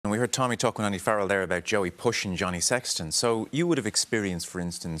heard Tommy talk with Andy Farrell there about Joey pushing Johnny Sexton. So you would have experienced, for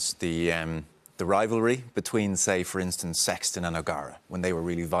instance, the rivalry between, say, for instance, Sexton and O'Gara when they were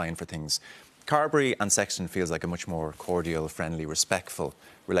really vying for things. Carbery and Sexton feels like a much more cordial, friendly, respectful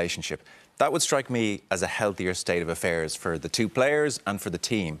relationship. That would strike me as a healthier state of affairs for the two players and for the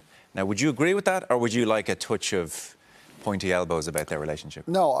team. Now, would you agree with that, or would you like a touch of pointy elbows about their relationship?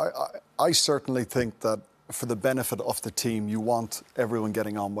 No, I certainly think that for the benefit of the team, you want everyone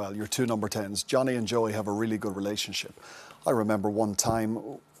getting on well. Your two number 10s, Johnny and Joey, have a really good relationship. I remember one time,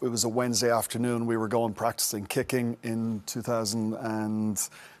 it was a Wednesday afternoon, we were going practicing kicking in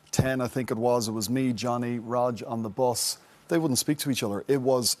 2010, I think it was. It was me, Johnny, Rog on the bus. They wouldn't speak to each other. It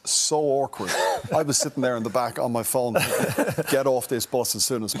was so awkward. I was sitting there in the back on my phone thinking, get off this bus as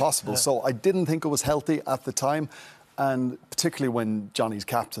soon as possible. So I didn't think it was healthy at the time. And particularly when Johnny's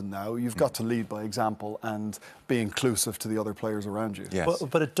captain now, you've got to lead by example and be inclusive to the other players around you. Yes.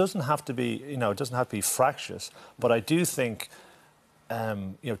 But it doesn't have to be, it doesn't have to be fractious. But I do think,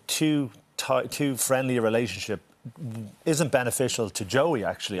 too friendly a relationship isn't beneficial to Joey,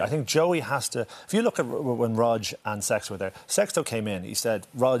 actually. I think Joey has to... If you look at when Rog and Sexto were there, Sexto came in, he said,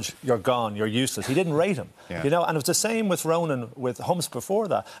 Rog, you're gone, you're useless. He didn't rate him, and it was the same with Ronan, with Humps before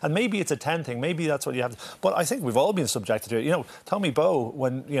that. And maybe it's a 10 thing, maybe that's what you have to... But I think we've all been subjected to it. Tommy Bowe,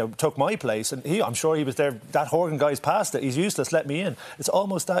 when, took my place, and I'm sure he was there, that Horgan guy's past it, he's useless, let me in. It's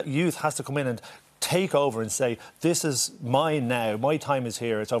almost that youth has to come in and take over and say, this is mine now, my time is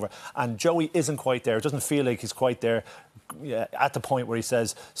here, it's over. And Joey isn't quite there. It doesn't feel like he's quite there at the point where he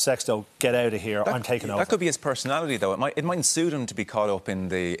says, Sexto, get out of here, I'm taking over. That could be his personality, though. It mightn't suit him to be caught up in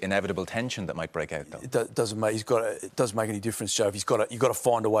the inevitable tension that might break out, though. It doesn't make any difference, Joe. You've got to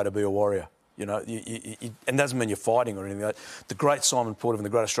find a way to be a warrior. And it doesn't mean you're fighting or anything like that. The great Simon Porter, the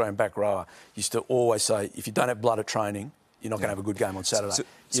great Australian back rower, used to always say, if you don't have blood at training, you're not going to have a good game on Saturday.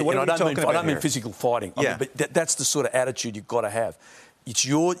 So what are we talking about? I don't mean physical fighting. Yeah. But that's the sort of attitude you've got to have.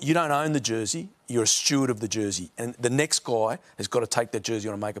 You don't own the jersey, you're a steward of the jersey. And the next guy has got to take that jersey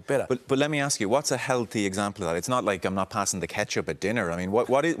on and make it better. But let me ask you, what's a healthy example of that? It's not like I'm not passing the ketchup at dinner. I mean, what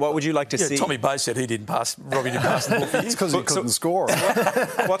would you like to see? Tommy Bowe said Robbie didn't pass the ball. It's because he couldn't score.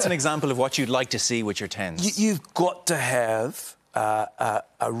 What's an example of what you'd like to see with your 10s? You've got to have a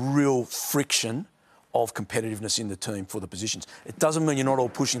real friction of competitiveness in the team for the positions. It doesn't mean you're not all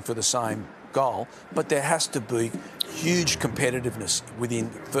pushing for the same goal, but there has to be huge competitiveness within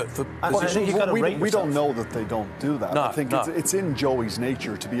for positions. We don't know that they don't do that. No, I think it's in Joey's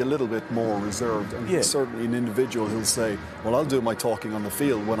nature to be a little bit more reserved, and he's certainly an individual who'll say, well, I'll do my talking on the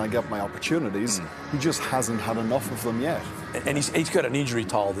field when I get my opportunities. He just hasn't had enough of them yet. And he's got an injury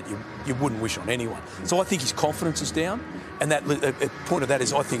toll that you wouldn't wish on anyone. So I think his confidence is down. And that point of that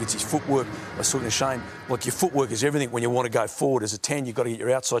is, I think it's his footwork. I was talking to Shane, like your footwork is everything. When you want to go forward as a 10, you've got to get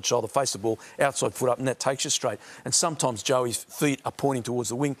your outside shoulder, face the ball, outside foot up, and that takes you straight. And sometimes Joey's feet are pointing towards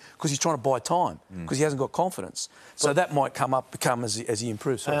the wing because he's trying to buy time, because he hasn't got confidence. So that might become as he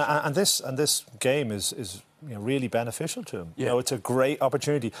improves. And this game is really beneficial to him. It's a great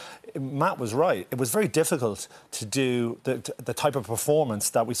opportunity. Matt was right. It was very difficult to do the type of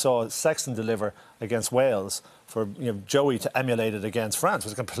performance that we saw Sexton deliver against Wales for Joey to emulate it against France. It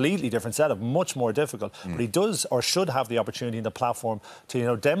was a completely different setup, much more difficult. But he does or should have the opportunity and the platform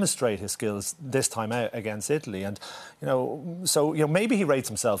to demonstrate his skills this time out against Italy. And so maybe he rates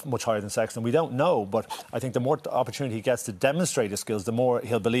himself much higher than Sexton. We don't know, but I think the more opportunity he gets to demonstrate his skills, the more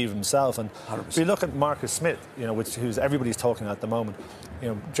he'll believe himself. And 100%. If you look at Marcus Smith, who's everybody's talking at the moment,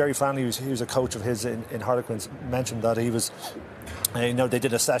 Jerry Flannery, who's a coach of his in Harlequins, mentioned that he was. They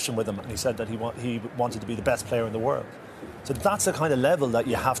did a session with him, and he said that he wanted to be the best player in the world. So that's the kind of level that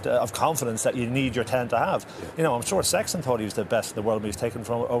you have to, of confidence, that you need your 10 to have. I'm sure Sexton thought he was the best in the world, but he's taken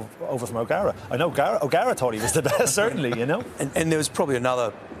over from O'Gara. I know O'Gara thought he was the best, certainly. And there was probably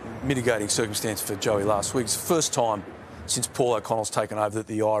another mitigating circumstance for Joey last week. It's the first time since Paul O'Connell's taken over that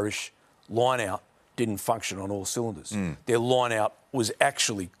the Irish line-out didn't function on all cylinders. Their line-out was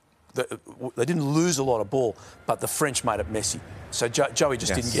actually... They didn't lose a lot of ball, but the French made it messy. So Joey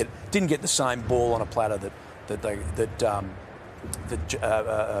just didn't get the same ball on a platter that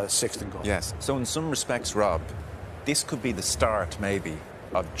Sexton got. Yes. So in some respects, Rob, this could be the start, maybe,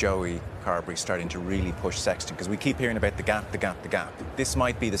 of Joey Carbery starting to really push Sexton, because we keep hearing about the gap. This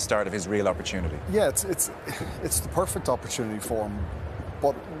might be the start of his real opportunity. Yeah, it's the perfect opportunity for him,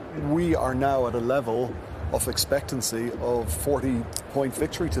 but we are now at a level of expectancy of 40-point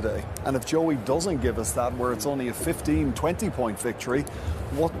victory today. And if Joey doesn't give us that, where it's only a 15, 20-point victory,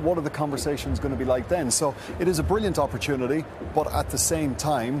 what are the conversations going to be like then? So it is a brilliant opportunity, but at the same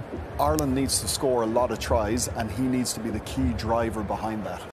time, Ireland needs to score a lot of tries, and he needs to be the key driver behind that.